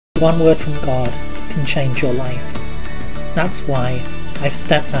one word from God can change your life. That's why I've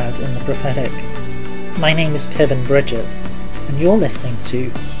stepped out in the prophetic. My name is Piven Bridges, and you're listening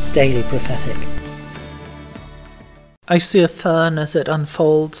to Daily Prophetic. I see a fern as it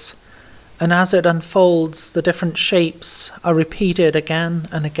unfolds, and as it unfolds, the different shapes are repeated again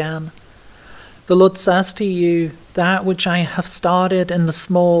and again. The Lord says to you, that which I have started in the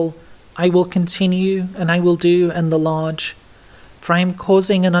small, I will continue and I will do in the large. For I am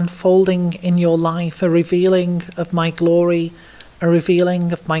causing an unfolding in your life, a revealing of my glory, a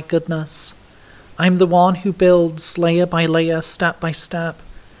revealing of my goodness. I am the one who builds layer by layer, step by step.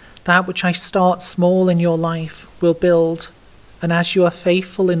 That which I start small in your life will build, and as you are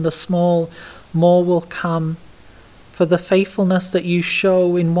faithful in the small, more will come. For the faithfulness that you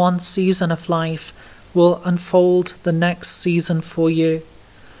show in one season of life will unfold the next season for you.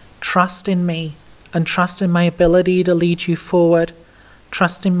 Trust in me, and trust in my ability to lead you forward.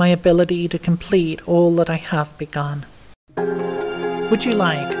 Trust in my ability to complete all that I have begun. Would you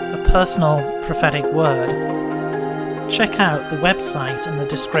like a personal prophetic word? Check out the website in the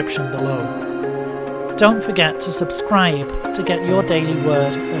description below. Don't forget to subscribe to get your daily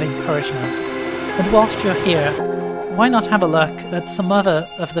word of encouragement. And whilst you're here, why not have a look at some other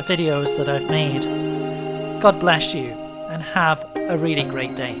of the videos that I've made? God bless you, and have a really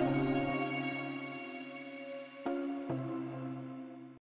great day.